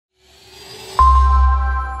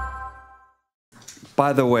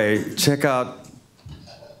By the way, check out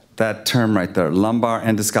that term right there, lumbar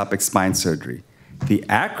endoscopic spine surgery. The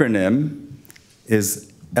acronym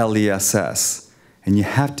is LESS. And you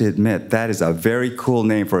have to admit, that is a very cool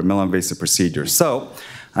name for a minimally invasive procedure. So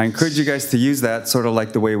I encourage you guys to use that, sort of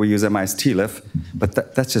like the way we use MIS TLIF,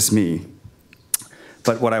 but that's just me.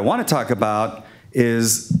 But what I want to talk about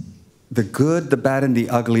is the good, the bad, and the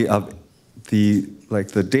ugly of the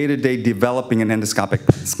day-to-day developing an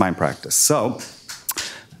endoscopic spine practice. So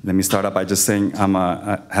let me start out by just saying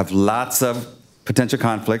I have lots of potential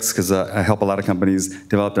conflicts because I help a lot of companies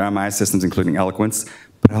develop their MIS systems, including Eloquence,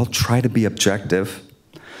 but I'll try to be objective.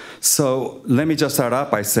 So let me just start out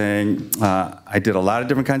by saying I did a lot of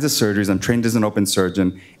different kinds of surgeries. I'm trained as an open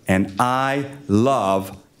surgeon, and I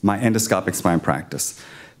love my endoscopic spine practice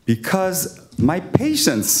because my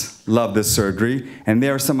patients love this surgery, and they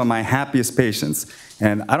are some of my happiest patients.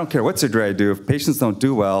 And I don't care what surgery I do, if patients don't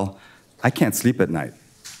do well, I can't sleep at night.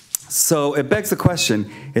 So it begs the question,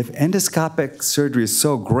 if endoscopic surgery is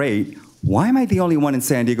so great, why am I the only one in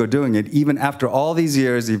San Diego doing it, even after all these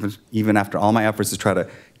years, even after all my efforts to try to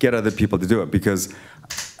get other people to do it? Because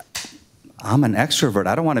I'm an extrovert.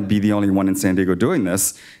 I don't want to be the only one in San Diego doing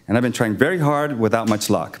this, and I've been trying very hard without much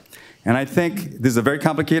luck. And I think this is a very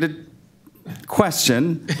complicated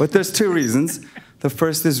question, but there's two reasons. The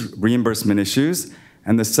first is reimbursement issues,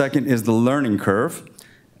 and the second is the learning curve.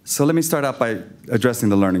 So let me start out by addressing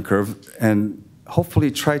the learning curve and hopefully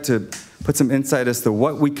try to put some insight as to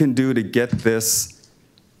what we can do to get this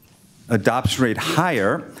adoption rate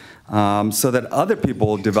higher so that other people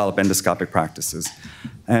will develop endoscopic practices.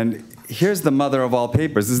 And here's the mother of all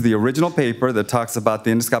papers. This is the original paper that talks about the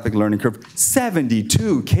endoscopic learning curve.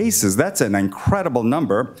 72 cases, that's an incredible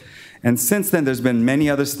number. And since then, there's been many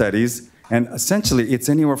other studies, and essentially, it's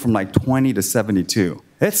anywhere from like 20 to 72.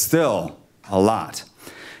 It's still a lot.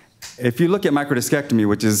 If you look at microdiscectomy,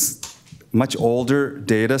 which is much older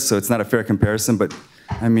data, so it's not a fair comparison, but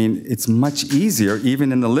I mean, it's much easier,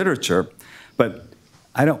 even in the literature. But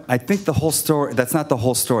I think the whole story, that's not the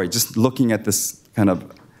whole story, just looking at this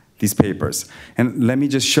these papers. And let me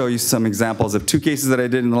just show you some examples of two cases that I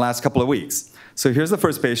did in the last couple of weeks. So here's the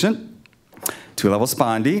first patient, 2-level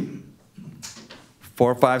spondy,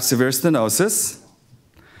 4-5 severe stenosis,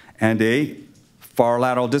 and a far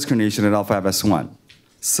lateral disc herniation at L5S1.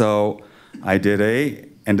 So I did a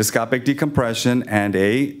endoscopic decompression and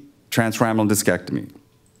a transforaminal discectomy,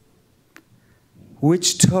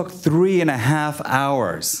 which took 3.5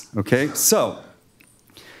 hours, okay? So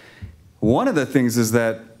one of the things is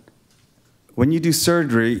that when you do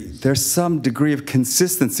surgery, there's some degree of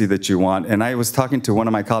consistency that you want. And I was talking to one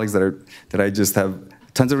of my colleagues that I just have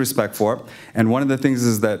tons of respect for. And one of the things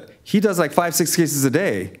is that he does like 5-6 cases a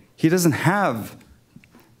day. He doesn't have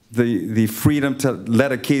the freedom to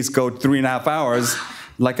let a case go 3.5 hours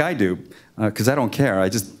like I do, because I don't care. I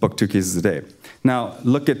just book 2 cases a day. Now,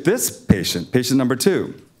 look at this patient, patient number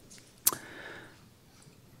 2.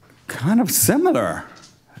 Kind of similar.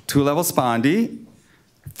 2-level spondy,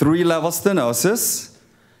 3-level stenosis.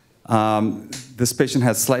 This patient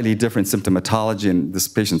has slightly different symptomatology, and this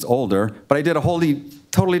patient's older, but I did a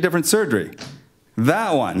totally different surgery.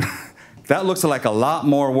 That one, that looks like a lot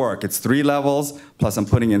more work. It's 3 levels, plus I'm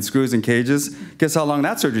putting in screws and cages. Guess how long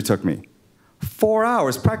that surgery took me? 4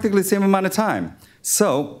 hours, practically the same amount of time.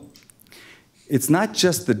 So it's not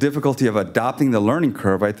just the difficulty of adopting the learning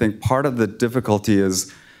curve. I think part of the difficulty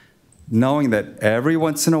is knowing that every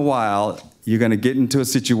once in a while, you're going to get into a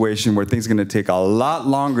situation where things are going to take a lot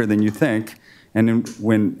longer than you think. And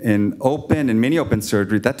in open and mini open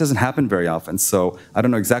surgery, that doesn't happen very often. So I don't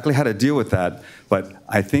know exactly how to deal with that, but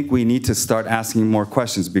I think we need to start asking more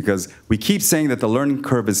questions because we keep saying that the learning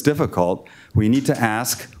curve is difficult. We need to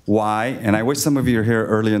ask why, and I wish some of you are here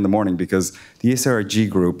early in the morning because the ESRG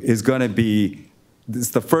group is going to be, this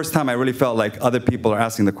is the first time I really felt like other people are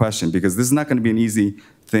asking the question because this is not going to be an easy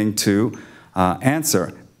thing to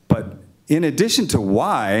answer. But in addition to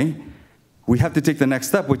why, we have to take the next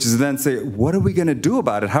step, which is then say, what are we going to do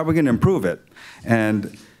about it? How are we going to improve it?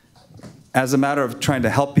 And as a matter of trying to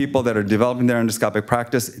help people that are developing their endoscopic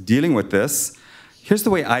practice dealing with this, here's the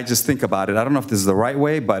way I just think about it. I don't know if this is the right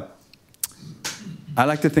way, but I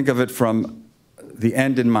like to think of it from the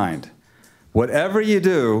end in mind. Whatever you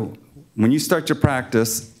do, when you start your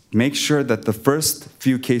practice, make sure that the first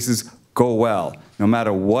few cases go well, no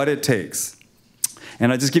matter what it takes.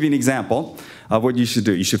 And I'll just give you an example of what you should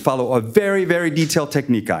do. You should follow a very, very detailed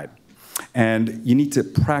technique guide. And you need to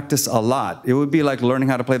practice a lot. It would be like learning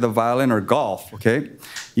how to play the violin or golf, okay?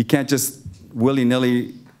 You can't just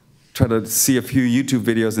willy-nilly try to see a few YouTube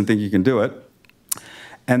videos and think you can do it.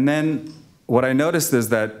 And then what I noticed is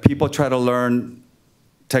that people try to learn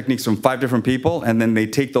techniques from 5 different people, and then they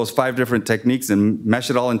take those 5 different techniques and mesh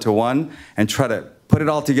it all into one and try to put it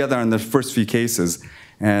all together in the first few cases.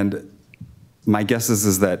 And my guess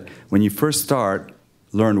is that when you first start,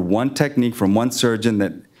 learn one technique from one surgeon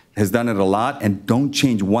that has done it a lot, and don't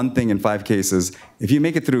change one thing in 5 cases. If you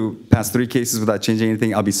make it through past 3 cases without changing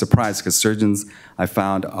anything, I'll be surprised, because surgeons I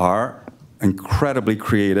found are incredibly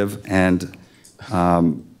creative, and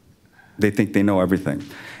they think they know everything.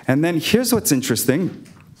 And then here's what's interesting.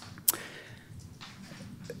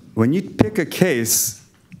 When you pick a case,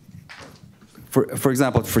 for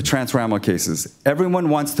example, for transforaminal cases, everyone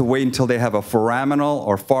wants to wait until they have a foraminal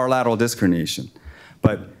or far lateral disc herniation.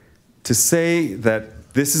 But to say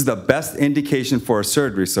that this is the best indication for a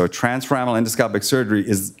surgery, so transforaminal endoscopic surgery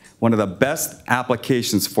is one of the best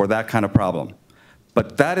applications for that kind of problem.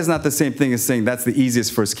 But that is not the same thing as saying that's the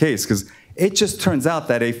easiest first case, because it just turns out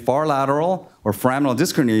that a far lateral or foraminal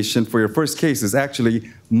disc herniation for your first case is actually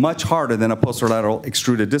much harder than a posterolateral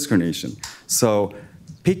extruded disc herniation. So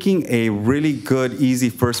picking a really good, easy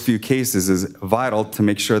first few cases is vital to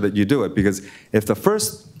make sure that you do it, because if the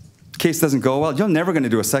first case doesn't go well, you're never going to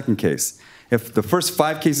do a second case. If the first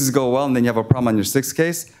 5 cases go well and then you have a problem on your 6th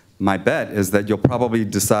case, my bet is that you'll probably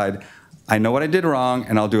decide, I know what I did wrong,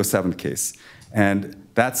 and I'll do a 7th case. And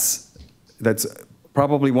that's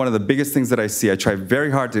probably one of the biggest things that I see. I try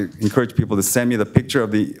very hard to encourage people to send me the picture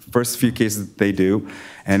of the first few cases that they do.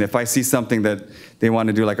 And if I see something that they want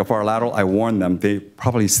to do like a far lateral, I warn them. They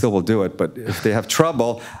probably still will do it. But if they have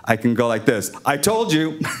trouble, I can go like this. I told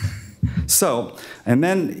you. So, and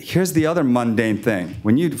then here's the other mundane thing.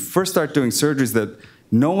 When you first start doing surgeries that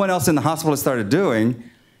no one else in the hospital has started doing,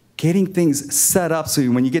 getting things set up so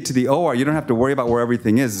when you get to the OR, you don't have to worry about where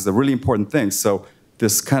everything is a really important thing. So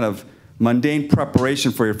this kind of mundane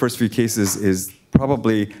preparation for your first few cases is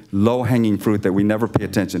probably low-hanging fruit that we never pay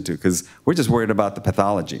attention to, because we're just worried about the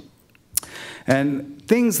pathology. And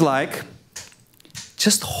things like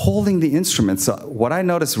just holding the instrument. So what I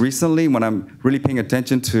noticed recently when I'm really paying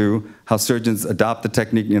attention to how surgeons adopt the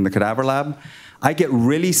technique in the cadaver lab, I get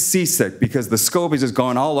really seasick because the scope is just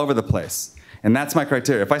going all over the place. And that's my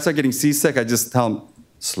criteria. If I start getting seasick, I just tell them,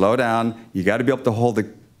 slow down. You got to be able to hold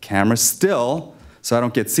the camera still so I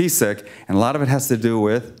don't get seasick. And a lot of it has to do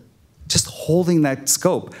with just holding that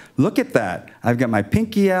scope. Look at that. I've got my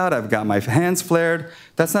pinky out. I've got my hands flared.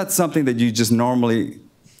 That's not something that you just normally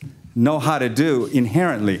know how to do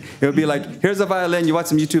inherently. It would be like, here's a violin, you watch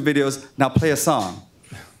some YouTube videos, now play a song.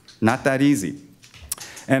 Not that easy.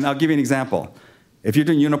 And I'll give you an example. If you're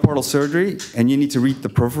doing uniportal surgery and you need to reach the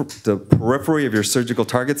periphery of your surgical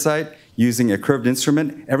target site using a curved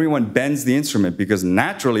instrument, everyone bends the instrument because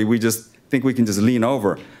naturally we just think we can just lean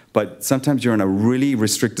over. But sometimes you're in a really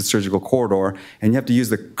restricted surgical corridor and you have to use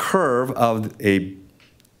the curve of a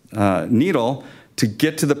needle to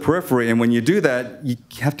get to the periphery, and when you do that, you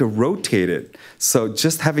have to rotate it. So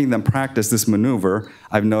just having them practice this maneuver,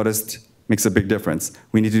 I've noticed, makes a big difference.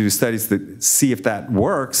 We need to do studies to see if that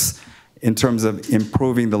works in terms of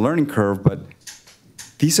improving the learning curve, but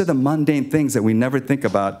these are the mundane things that we never think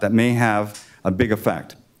about that may have a big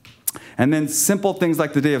effect. And then simple things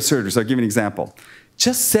like the day of surgery. So I'll give you an example.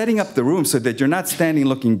 Just setting up the room so that you're not standing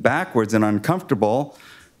looking backwards and uncomfortable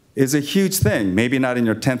is a huge thing. Maybe not in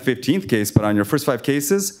your 10th, 15th case, but on your first 5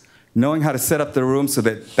 cases, knowing how to set up the room so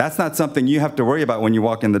that that's not something you have to worry about when you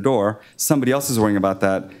walk in the door. Somebody else is worrying about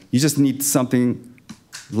that. You just need something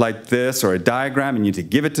like this or a diagram, and you need to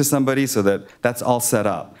give it to somebody so that that's all set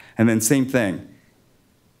up. And then same thing.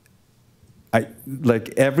 Like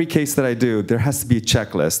every case that I do, there has to be a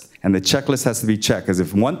checklist, and the checklist has to be checked, because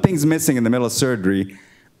if one thing's missing in the middle of surgery,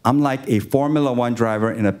 I'm like a Formula One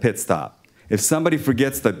driver in a pit stop. If somebody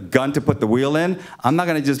forgets the gun to put the wheel in, I'm not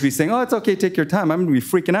going to just be saying, oh, it's okay, take your time. I'm going to be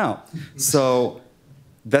freaking out. So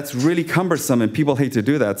that's really cumbersome, and people hate to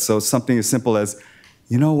do that. So something as simple as,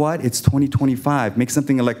 you know what, it's 2025, make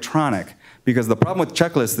something electronic. Because the problem with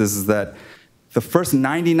checklists is that the first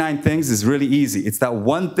 99 things is really easy. It's that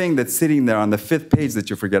one thing that's sitting there on the 5th page that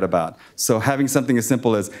you forget about. So having something as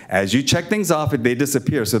simple as you check things off, they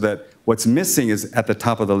disappear so that what's missing is at the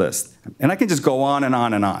top of the list. And I can just go on and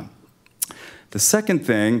on and on. The second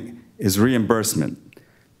thing is reimbursement.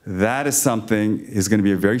 That is something is going to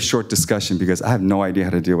be a very short discussion because I have no idea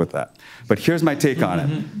how to deal with that. But here's my take on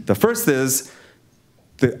it. The first is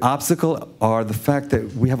the obstacle are the fact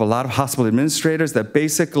that we have a lot of hospital administrators that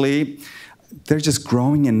basically they're just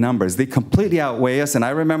growing in numbers. They completely outweigh us. And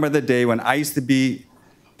I remember the day when they used to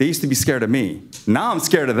be scared of me. Now I'm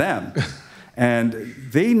scared of them. And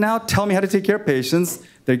they now tell me how to take care of patients.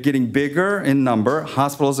 They're getting bigger in number.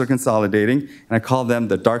 Hospitals are consolidating. And I call them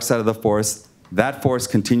the dark side of the force. that force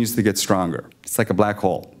continues to get stronger. It's like a black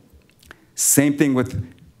hole. Same thing with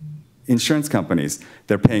insurance companies.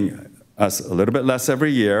 They're paying us a little bit less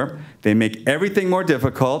every year. They make everything more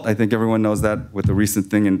difficult. I think everyone knows that with the recent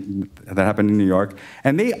thing that happened in New York.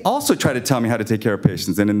 And they also try to tell me how to take care of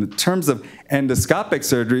patients. And in terms of endoscopic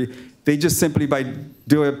surgery, they just simply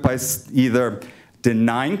do it by either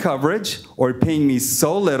denying coverage or paying me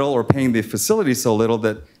so little or paying the facility so little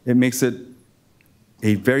that it makes it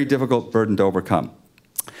a very difficult burden to overcome.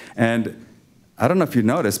 And I don't know if you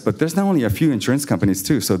noticed, but there's not only a few insurance companies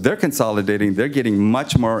too. So they're consolidating, they're getting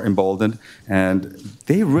much more emboldened, and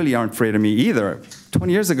they really aren't afraid of me either.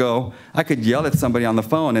 20 years ago, I could yell at somebody on the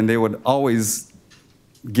phone and they would always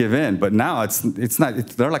give in, but now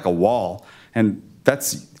they're like a wall. And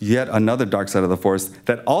that's yet another dark side of the force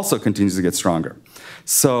that also continues to get stronger.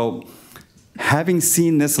 So having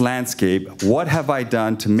seen this landscape, what have I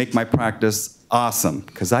done to make my practice awesome?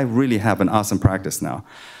 Because I really have an awesome practice now.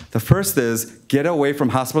 The first is get away from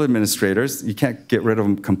hospital administrators. You can't get rid of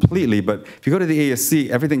them completely, but if you go to the ASC,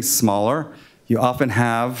 everything's smaller. You often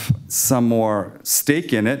have some more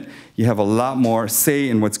stake in it. You have a lot more say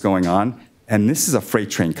in what's going on. And this is a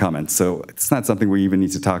freight train coming, so it's not something we even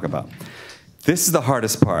need to talk about. This is the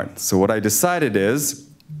hardest part. So what I decided is,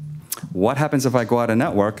 what happens if I go out of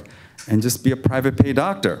network and just be a private pay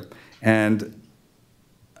doctor? And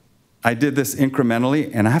I did this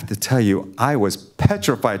incrementally, and I have to tell you, I was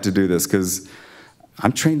petrified to do this because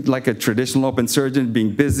I'm trained like a traditional open surgeon,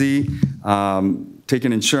 being busy,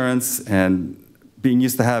 taking insurance, and being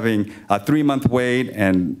used to having a 3-month wait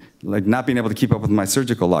and like not being able to keep up with my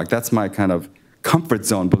surgical log. That's my kind of comfort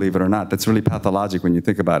zone, believe it or not. That's really pathologic when you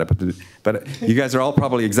think about it, but you guys are all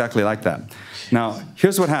probably exactly like that. Now,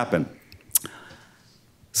 here's what happened.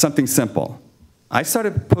 Something simple. I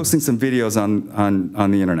started posting some videos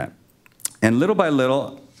on the internet. And little by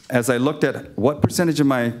little, as I looked at what percentage of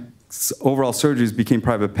my overall surgeries became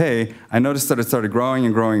private pay, I noticed that it started growing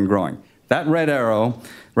and growing and growing. That red arrow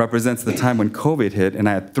represents the time when COVID hit, and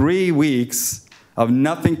I had 3 weeks of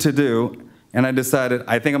nothing to do, and I decided,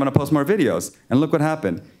 I think I'm gonna post more videos. And look what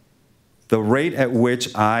happened. The rate at which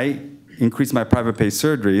I increased my private pay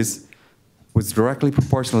surgeries was directly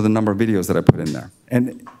proportional to the number of videos that I put in there.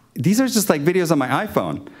 And these are just like videos on my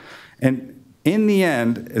iPhone. And in the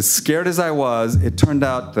end, as scared as I was, it turned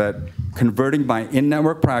out that converting my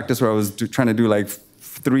in-network practice, where I was trying to do like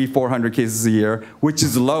 300-400 cases a year, which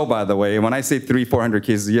is low, by the way. And when I say 300-400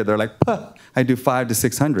 cases a year, they're like, I do 500 to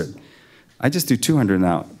 600. I just do 200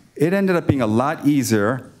 now. It ended up being a lot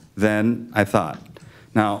easier than I thought.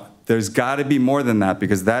 Now, there's got to be more than that,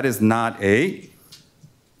 because that is not a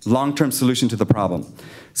long-term solution to the problem.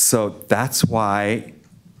 So that's why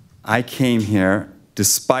I came here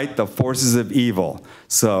despite the forces of evil.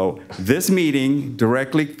 So this meeting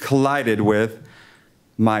directly collided with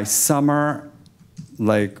my summer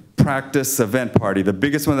practice event party, the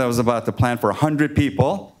biggest one that I was about to plan for 100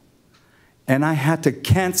 people, and I had to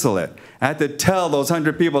cancel it. I had to tell those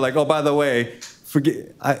 100 people, like, oh, by the way,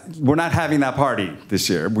 we're not having that party this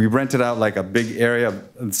year. We rented out like a big area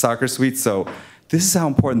of soccer suites, so this is how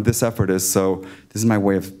important this effort is. So this is my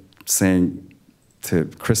way of saying to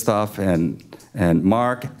Christoph and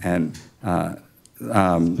Mark and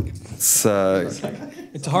it's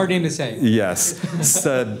a hard name to say. Yes,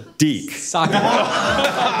 Sadiq.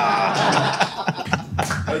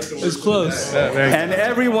 It was close. And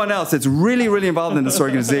everyone else that's really, really involved in this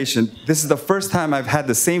organization. This is the first time I've had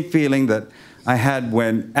the same feeling that I had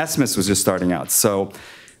when ESMIS was just starting out. So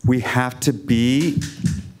we have to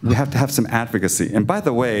have some advocacy. And by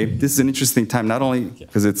the way, this is an interesting time, not only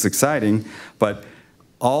because it's exciting, but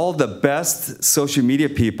all the best social media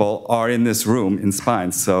people are in this room in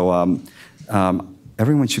spine. So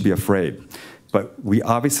everyone should be afraid. But we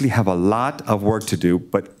obviously have a lot of work to do,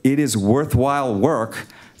 but it is worthwhile work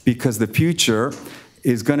because the future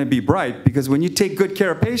is going to be bright. Because when you take good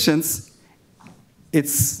care of patients,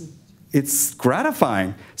 it's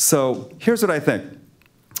gratifying. So here's what I think.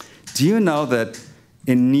 Do you know that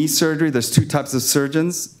in knee surgery, there's 2 types of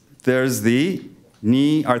surgeons? There's the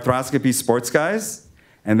knee arthroscopy sports guys,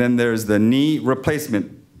 and then there's the knee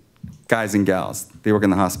replacement guys and gals. They work in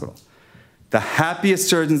the hospital. The happiest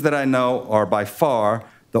surgeons that I know are by far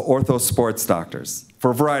the ortho sports doctors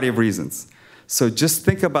for a variety of reasons. So just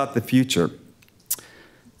think about the future.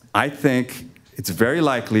 I think it's very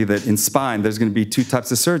likely that in spine there's going to be 2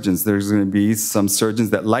 types of surgeons. There's going to be some surgeons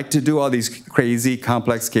that like to do all these crazy,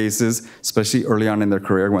 complex cases, especially early on in their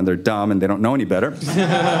career when they're dumb and they don't know any better.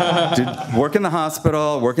 Work in the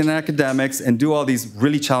hospital, work in academics, and do all these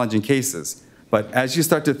really challenging cases. But as you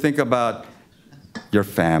start to think about your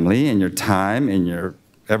family and your time and your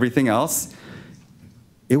everything else,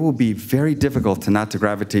 it will be very difficult to not to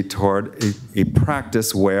gravitate toward a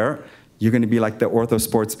practice where you're going to be like the ortho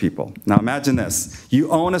sports people. Now imagine this. You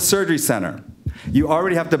own a surgery center. You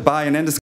already have to buy an endoscope